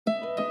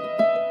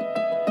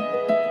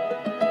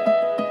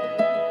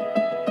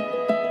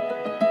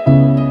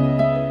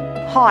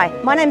Hi,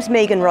 my name's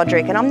Megan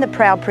Roderick and I'm the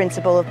proud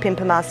principal of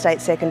Pimpama State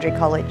Secondary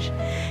College.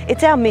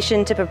 It's our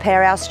mission to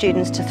prepare our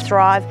students to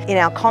thrive in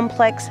our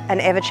complex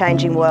and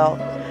ever-changing world.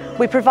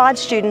 We provide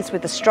students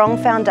with a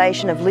strong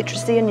foundation of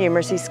literacy and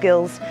numeracy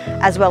skills,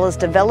 as well as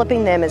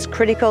developing them as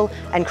critical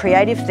and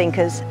creative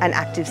thinkers and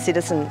active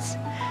citizens.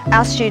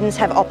 Our students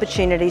have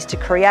opportunities to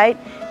create,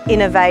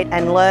 innovate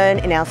and learn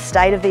in our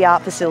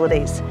state-of-the-art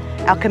facilities.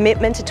 Our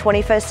commitment to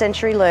 21st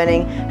century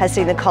learning has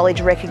seen the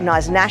college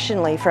recognised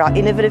nationally for our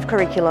innovative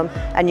curriculum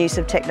and use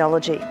of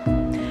technology.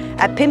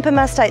 At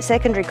Pimpama State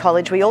Secondary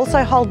College, we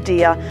also hold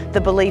dear the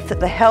belief that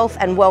the health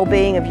and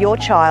well-being of your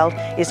child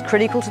is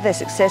critical to their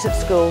success at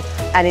school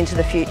and into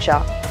the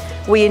future.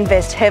 We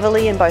invest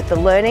heavily in both the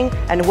learning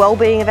and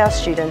well-being of our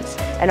students,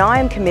 and I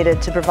am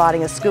committed to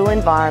providing a school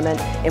environment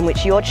in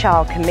which your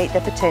child can meet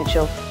their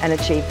potential and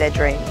achieve their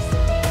dreams.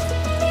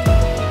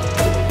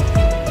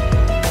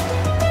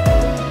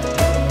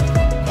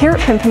 Here at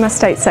Pimpama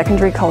State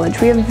Secondary College,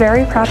 we are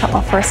very proud to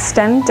offer a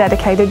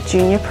STEM-dedicated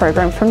junior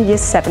program from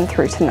Years 7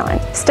 through to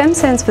 9. STEM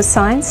stands for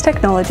Science,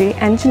 Technology,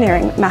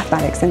 Engineering,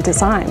 Mathematics and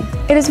Design.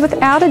 It is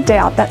without a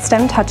doubt that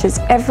STEM touches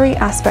every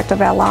aspect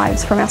of our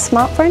lives, from our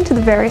smartphone to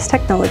the various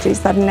technologies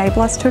that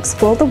enable us to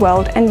explore the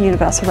world and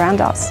universe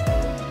around us.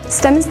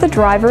 STEM is the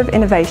driver of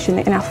innovation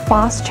in our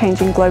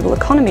fast-changing global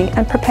economy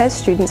and prepares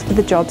students for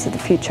the jobs of the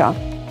future.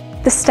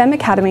 The STEM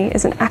Academy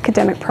is an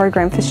academic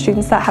program for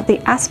students that have the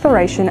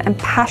aspiration and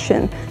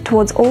passion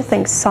towards all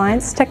things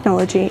science,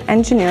 technology,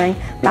 engineering,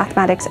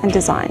 mathematics and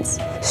designs.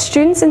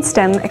 Students in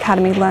STEM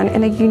Academy learn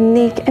in a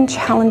unique and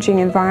challenging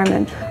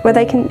environment where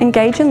they can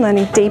engage in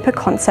learning deeper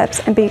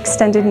concepts and be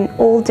extended in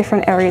all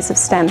different areas of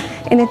STEM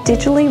in a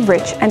digitally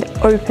rich and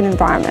open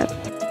environment.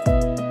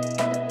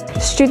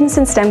 Students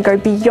in STEM go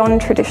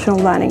beyond traditional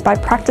learning by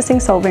practicing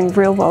solving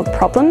real-world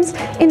problems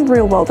in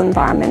real-world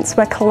environments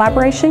where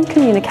collaboration,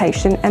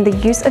 communication and the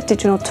use of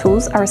digital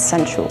tools are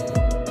essential.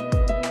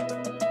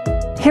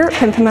 Here at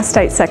Pimpama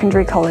State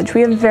Secondary College,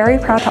 we are very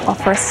proud to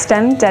offer a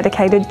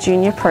STEM-dedicated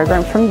junior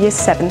program from Years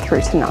 7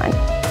 through to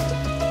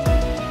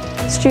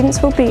 9.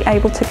 Students will be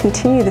able to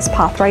continue this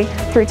pathway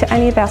through to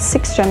any of our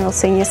 6 general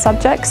senior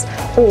subjects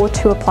or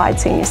 2 applied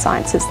senior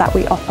sciences that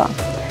we offer.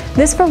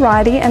 This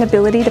variety and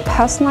ability to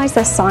personalise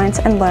their science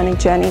and learning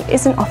journey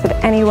isn't offered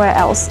anywhere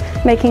else,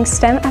 making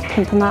STEM at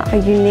Pimpama a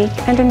unique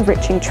and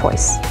enriching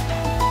choice.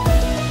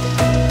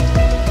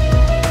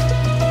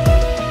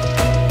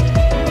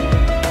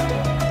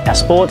 Our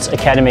Sports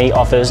Academy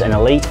offers an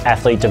Elite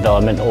Athlete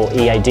Development or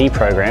EAD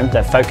program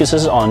that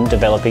focuses on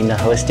developing the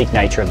holistic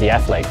nature of the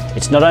athlete.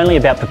 It's not only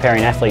about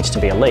preparing athletes to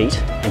be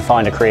elite and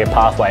find a career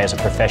pathway as a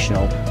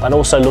professional, but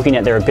also looking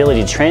at their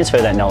ability to transfer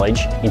that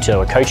knowledge into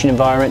a coaching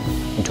environment,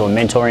 into a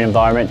mentoring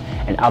environment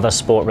and other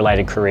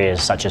sport-related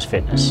careers such as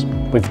fitness.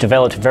 We've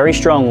developed very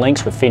strong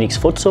links with Phoenix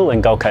Futsal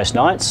and Gold Coast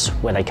Knights,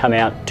 where they come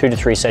out 2 to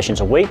 3 sessions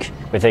a week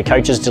with their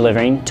coaches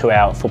delivering to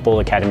our Football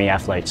Academy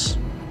athletes.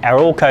 Our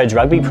All Codes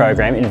rugby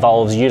program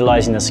involves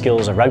utilising the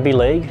skills of rugby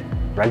league,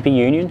 rugby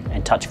union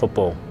and touch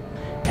football,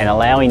 and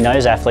allowing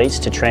those athletes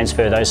to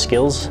transfer those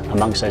skills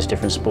amongst those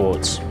different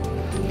sports.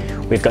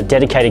 We've got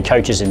dedicated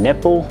coaches in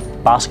netball,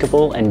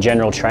 basketball and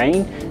general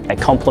training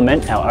that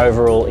complement our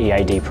overall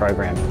EAD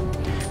program.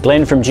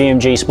 Glenn from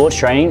GMG Sports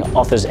Training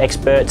offers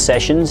expert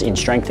sessions in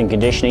strength and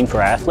conditioning for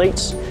our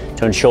athletes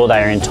to ensure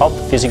they are in top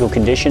physical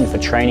condition for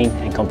training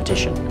and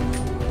competition.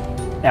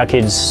 Our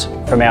kids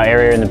from our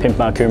area in the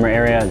Pimpama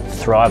area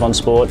thrive on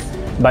sport.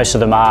 Most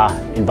of them are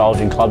involved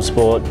in club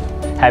sport.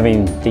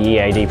 Having the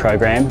EAD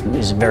program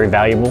is very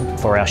valuable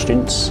for our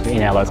students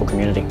in our local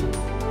community.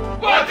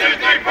 1, 2,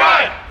 3,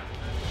 Pride!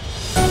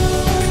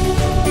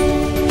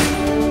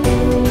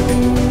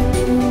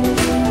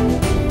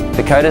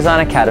 The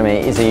Co-Design Academy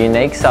is a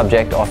unique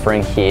subject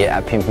offering here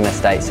at Pimpama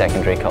State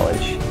Secondary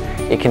College.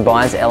 It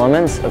combines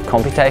elements of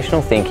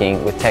computational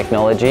thinking with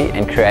technology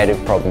and creative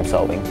problem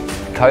solving.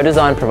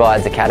 Co-Design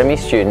provides Academy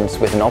students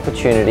with an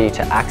opportunity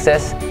to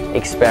access,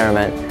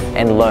 experiment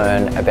and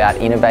learn about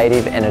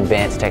innovative and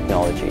advanced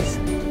technologies.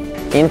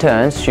 In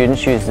turn,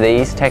 students use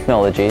these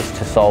technologies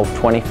to solve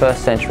 21st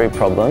century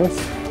problems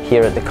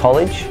here at the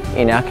college,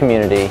 in our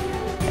community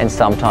and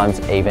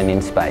sometimes even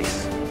in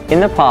space. In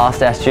the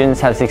past, our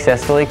students have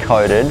successfully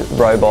coded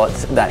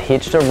robots that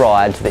hitched a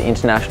ride to the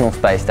International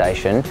Space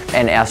Station,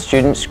 and our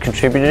students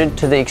contributed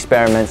to the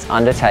experiments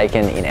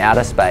undertaken in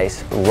outer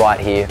space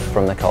right here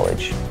from the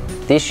college.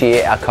 This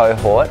year, our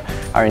cohort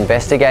are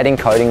investigating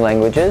coding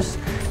languages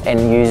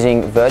and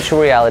using virtual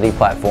reality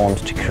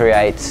platforms to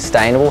create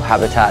sustainable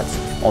habitats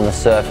on the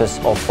surface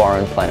of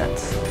foreign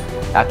planets.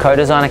 Our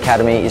Co-Design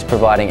Academy is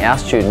providing our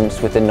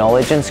students with the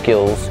knowledge and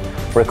skills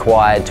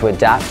required to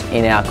adapt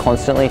in our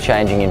constantly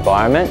changing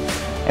environment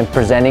and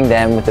presenting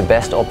them with the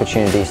best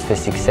opportunities for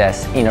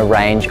success in a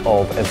range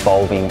of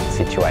evolving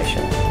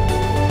situations.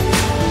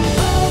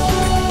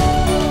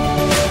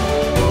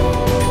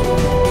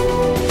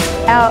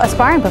 Our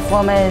Aspiring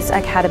Performers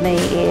Academy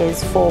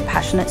is for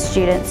passionate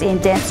students in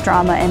dance,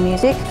 drama and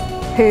music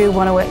who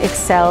want to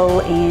excel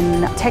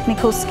in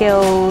technical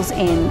skills,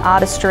 in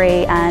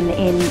artistry and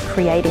in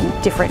creating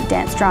different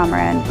dance, drama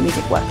and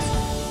music works.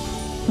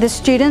 The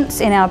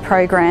students in our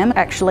program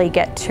actually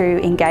get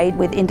to engage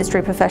with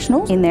industry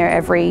professionals in their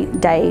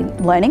everyday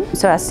learning.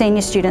 So our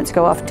senior students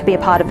go off to be a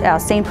part of our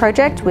scene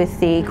project with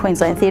the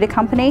Queensland Theatre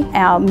Company.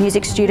 Our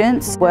music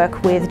students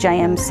work with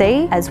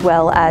JMC as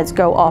well as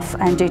go off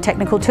and do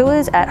technical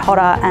tours at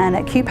HOTA and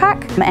at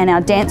QPAC. And our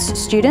dance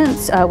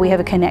students, we have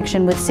a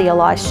connection with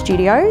CLI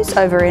Studios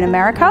over in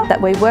America that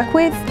we work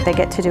with. They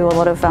get to do a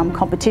lot of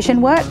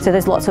competition work, so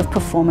there's lots of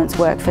performance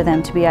work for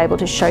them to be able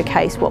to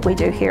showcase what we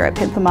do here at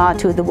Pimpama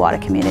to the wider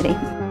community.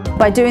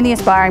 By doing the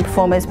Aspiring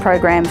Performers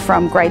program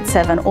from grade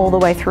 7 all the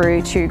way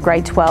through to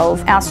grade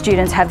 12, our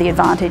students have the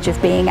advantage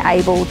of being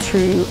able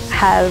to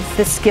have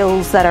the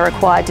skills that are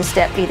required to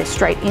step either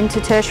straight into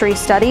tertiary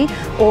study,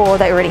 or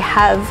they already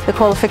have the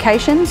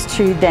qualifications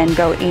to then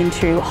go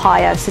into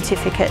higher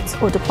certificates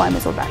or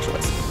diplomas or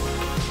bachelors.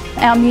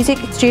 Our music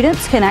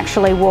students can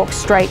actually walk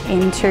straight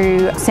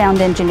into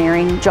sound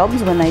engineering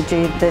jobs when they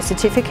do the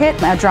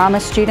certificate. Our drama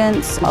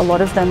students, a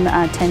lot of them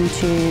tend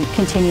to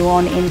continue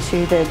on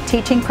into the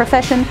teaching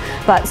profession,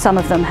 but some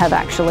of them have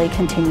actually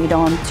continued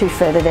on to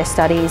further their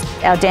studies.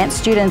 Our dance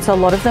students, a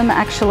lot of them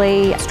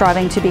actually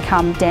striving to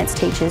become dance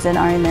teachers and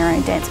own their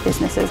own dance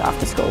businesses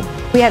after school.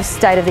 We have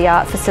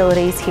state-of-the-art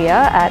facilities here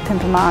at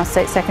Pimpama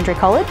State Secondary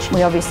College.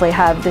 We obviously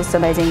have this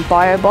amazing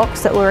bio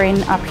box that we're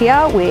in up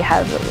here. We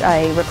have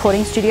a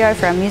recording studio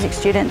for our music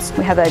students.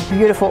 We have a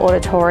beautiful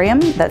auditorium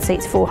that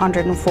seats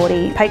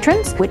 440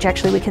 patrons, which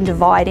actually we can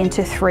divide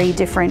into 3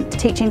 different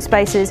teaching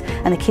spaces,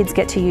 and the kids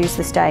get to use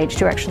the stage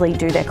to actually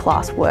do their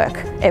class work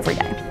every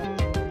day.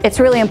 It's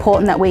really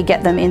important that we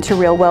get them into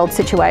real world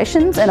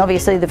situations, and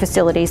obviously the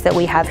facilities that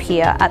we have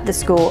here at the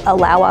school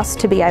allow us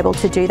to be able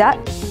to do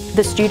that.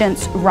 The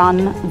students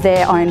run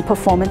their own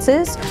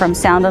performances, from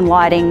sound and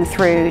lighting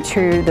through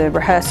to the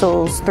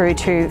rehearsals, through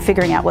to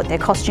figuring out what their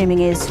costuming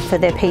is for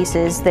their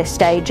pieces, their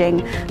staging,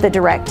 the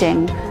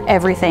directing.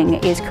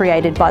 Everything is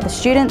created by the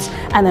students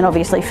and then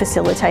obviously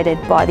facilitated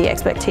by the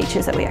expert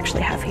teachers that we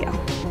actually have here.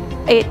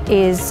 It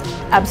is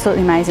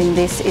absolutely amazing.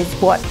 This is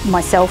what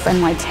myself and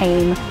my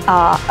team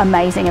are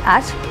amazing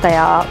at. They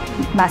are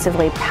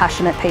massively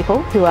passionate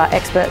people who are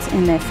experts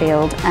in their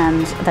field,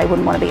 and they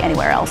wouldn't want to be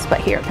anywhere else but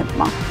here at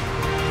Pimpama.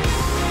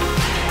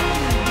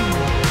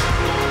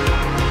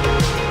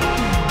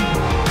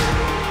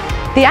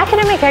 The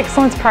Academic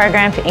Excellence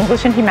Program for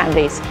English and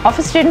Humanities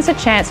offers students a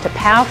chance to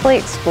powerfully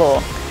explore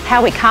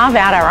how we carve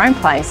out our own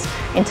place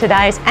in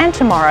today's and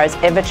tomorrow's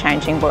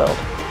ever-changing world.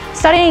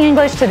 Studying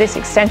English to this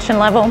extension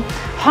level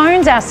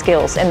hones our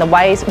skills in the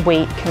ways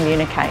we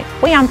communicate.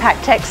 We unpack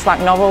texts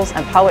like novels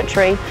and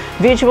poetry,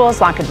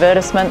 visuals like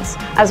advertisements,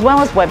 as well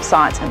as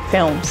websites and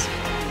films.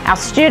 Our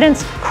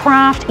students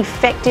craft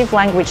effective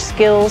language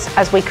skills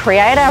as we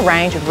create our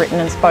range of written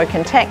and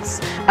spoken texts,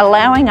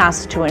 allowing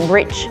us to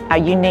enrich our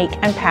unique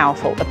and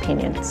powerful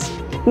opinions.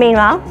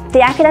 Meanwhile,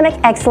 the Academic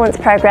Excellence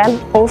program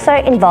also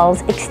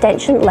involves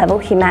extension-level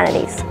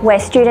humanities, where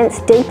students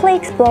deeply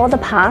explore the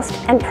past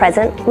and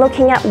present,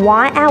 looking at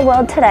why our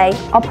world today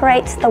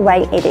operates the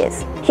way it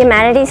is.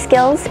 Humanities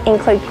skills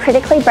include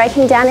critically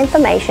breaking down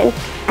information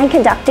and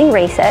conducting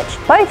research,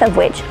 both of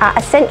which are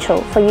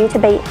essential for you to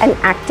be an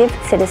active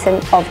citizen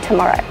of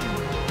tomorrow.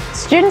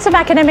 Students of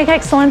Academic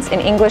Excellence in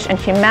English and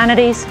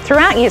Humanities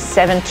throughout Years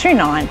 7 to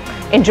 9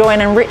 enjoy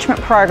an enrichment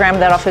program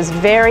that offers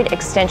varied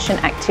extension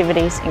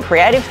activities in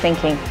creative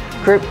thinking,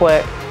 group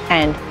work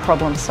and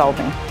problem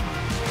solving.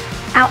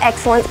 Our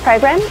Excellence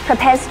program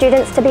prepares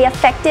students to be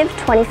effective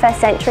 21st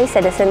century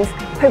citizens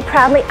who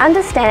proudly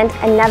understand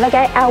and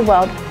navigate our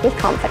world with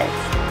confidence.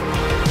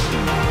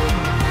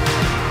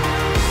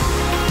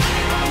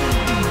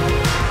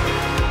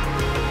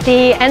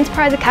 The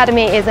Enterprise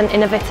Academy is an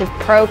innovative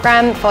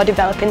programme for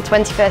developing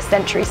 21st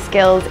century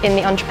skills in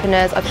the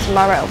entrepreneurs of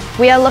tomorrow.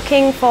 We are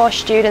looking for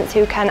students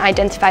who can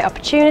identify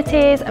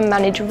opportunities and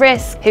manage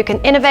risks, who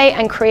can innovate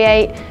and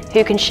create,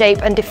 who can shape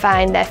and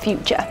define their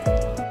future.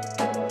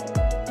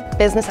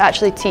 Business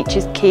actually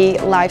teaches key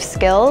life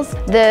skills.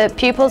 The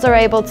pupils are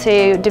able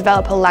to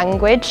develop a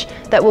language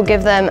that will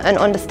give them an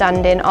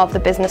understanding of the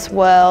business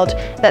world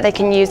that they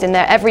can use in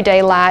their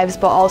everyday lives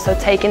but also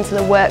take into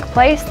the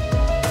workplace.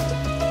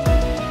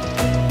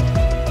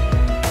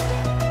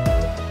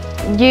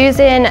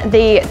 Using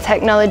the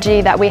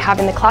technology that we have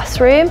in the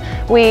classroom,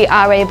 we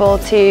are able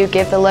to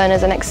give the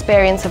learners an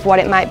experience of what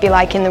it might be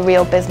like in the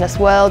real business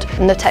world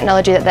and the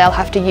technology that they'll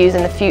have to use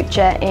in the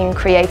future in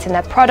creating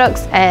their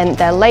products and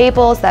their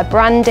labels, their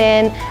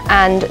branding,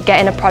 and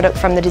getting a product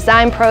from the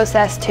design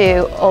process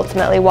to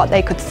ultimately what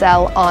they could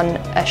sell on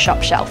a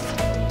shop shelf.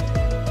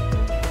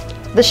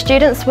 The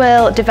students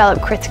will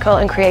develop critical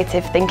and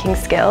creative thinking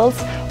skills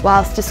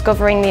whilst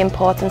discovering the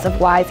importance of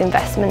wise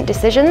investment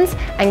decisions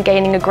and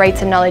gaining a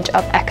greater knowledge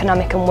of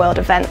economic and world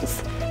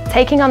events.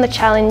 Taking on the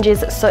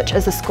challenges such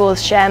as the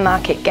school's share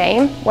market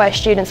game, where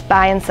students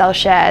buy and sell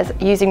shares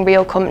using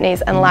real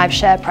companies and live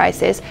share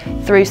prices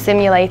through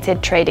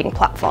simulated trading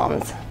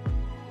platforms.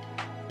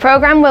 The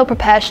programme will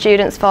prepare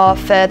students for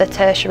further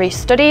tertiary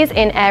studies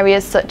in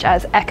areas such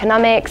as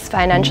economics,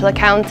 financial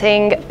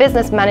accounting,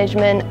 business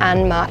management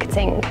and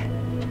marketing.